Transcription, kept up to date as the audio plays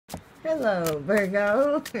Hello,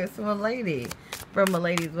 Virgo. It's my lady from My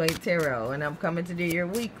Lady's Way Tarot, and I'm coming to do your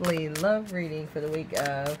weekly love reading for the week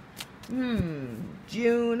of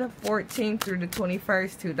June 14th through the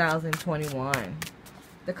 21st, 2021.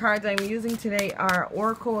 The cards I'm using today are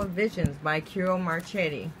Oracle of Visions by Kiro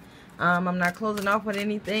Marchetti. I'm not closing off with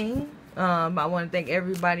anything. I want to thank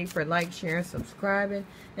everybody for sharing, subscribing,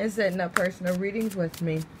 and setting up personal readings with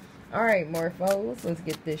me. Alright, Morphos, let's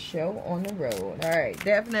get this show on the road. Alright,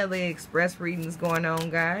 definitely express readings going on,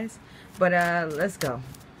 guys. But, let's go.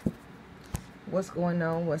 What's going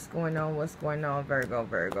on? What's going on? What's going on? Virgo,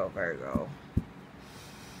 Virgo, Virgo.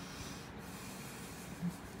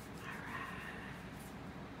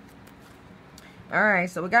 Alright,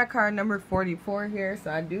 so we got card number 44 here.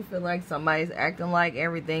 So I do feel like somebody's acting like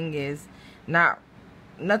everything is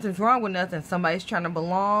nothing's wrong with nothing. Somebody's trying to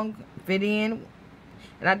belong, fit in.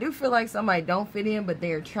 And I do feel like somebody don't fit in, but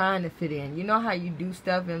they're trying to fit in. You know how you do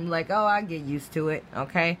stuff and like, oh, I get used to it,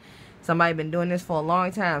 okay? Somebody been doing this for a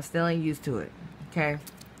long time, still ain't used to it, okay?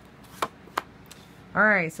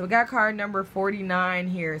 Alright, so we got card number 49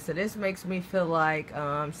 here. So this makes me feel like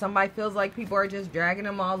somebody feels like people are just dragging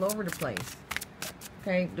them all over the place.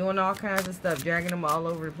 Okay, doing all kinds of stuff, dragging them all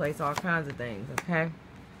over the place, all kinds of things, okay?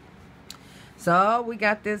 So, we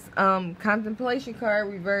got this contemplation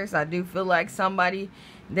card reversed. I do feel like somebody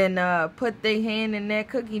then put their hand in that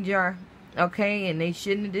cookie jar, okay? And they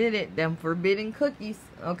shouldn't have did it. Them forbidden cookies,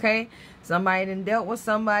 okay? Somebody then dealt with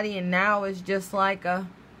somebody and now it's just like a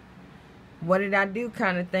what did I do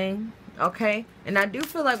kind of thing, okay? And I do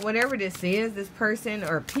feel like whatever this is, this person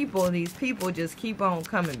or people, these people just keep on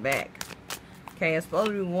coming back. Okay, it's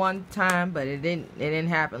supposed to be one time, but it didn't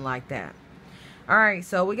happen like that. Alright,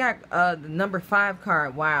 so we got the number 5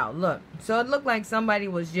 card. Wow, look. So it looked like somebody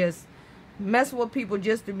was just messing with people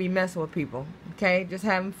just to be messing with people. Okay, just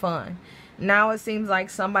having fun. Now it seems like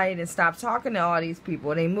somebody that stopped talking to all these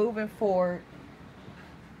people. They moving forward.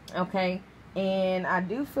 Okay, and I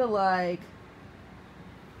do feel like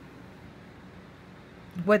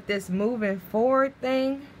with this moving forward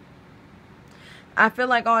thing, I feel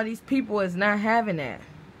like all these people is not having that.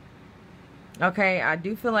 Okay, I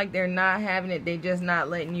do feel like they're not having it. They just not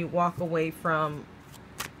letting you walk away from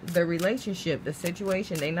the relationship, the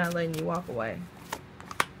situation. They not letting you walk away.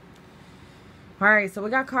 Alright, so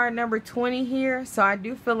we got card number 20 here. So I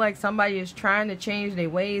do feel like somebody is trying to change their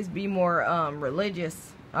ways, be more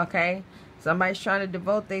religious. Okay, somebody's trying to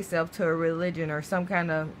devote themselves to a religion or some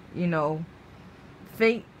kind of, you know,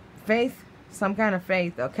 faith, some kind of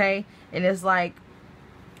faith. Okay, and it's like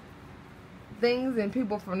things and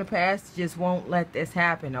people from the past just won't let this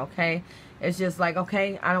happen, okay? It's just like,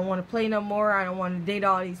 okay, I don't want to play no more. I don't want to date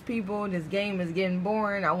all these people. This game is getting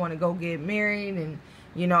boring. I want to go get married and,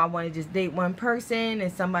 you know, I want to just date one person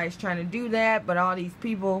and somebody's trying to do that, but all these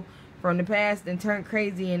people from the past then turn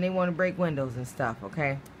crazy and they want to break windows and stuff,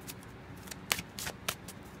 okay?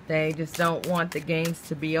 They just don't want the games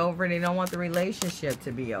to be over. They don't want the relationship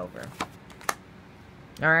to be over.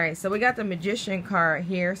 Alright, so we got the Magician card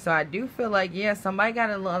here. So I do feel like, yeah, somebody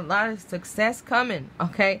got a lot of success coming,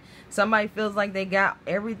 okay? Somebody feels like they got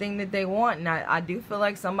everything that they want. And I do feel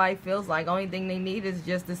like somebody feels like only thing they need is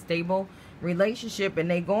just a stable relationship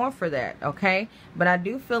and they going for that, okay? But I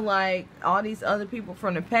do feel like all these other people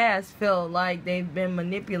from the past feel like they've been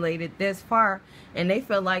manipulated this far. And they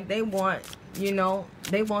feel like they want, you know,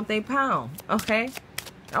 they want their pound, okay?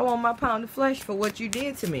 I want my pound of flesh for what you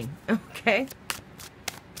did to me, okay?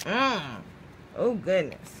 Oh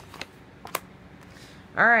goodness.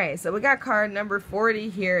 Alright, so we got card number 40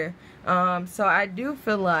 here. So I do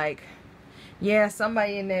feel like, yeah,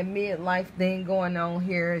 somebody in that midlife thing going on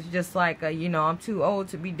here is just like, you know, I'm too old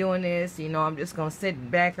to be doing this. You know, I'm just going to sit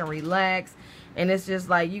back and relax. And it's just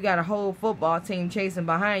like you got a whole football team chasing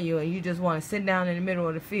behind you and you just want to sit down in the middle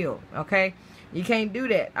of the field, okay? You can't do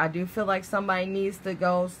that. I do feel like somebody needs to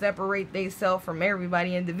go separate themselves from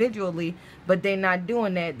everybody individually, but they're not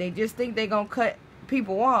doing that. They just think they're going to cut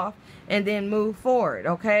people off and then move forward,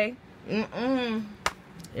 okay? It ain't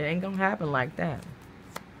going to happen like that.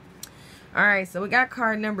 Alright, so we got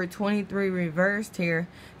card number 23 reversed here.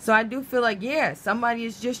 So I do feel like, yeah, somebody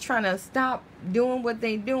is just trying to stop doing what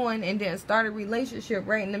they're doing and then start a relationship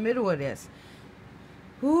right in the middle of this.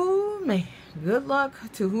 Ooh, man. Good luck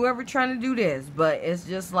to whoever trying to do this. But it's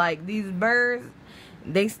just like these birds,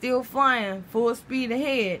 they still flying full speed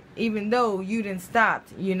ahead. Even though you didn't stop,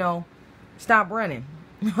 you know, stop running.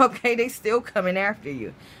 Okay, they still coming after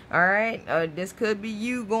you. Alright, this could be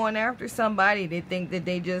you going after somebody. They think that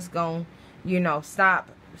they just gonna, you know, stop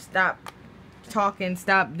talking,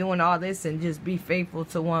 stop doing all this and just be faithful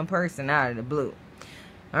to one person out of the blue.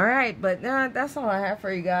 Alright, but that's all I have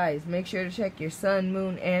for you guys. Make sure to check your sun,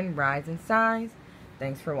 moon, and rising signs.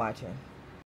 Thanks for watching.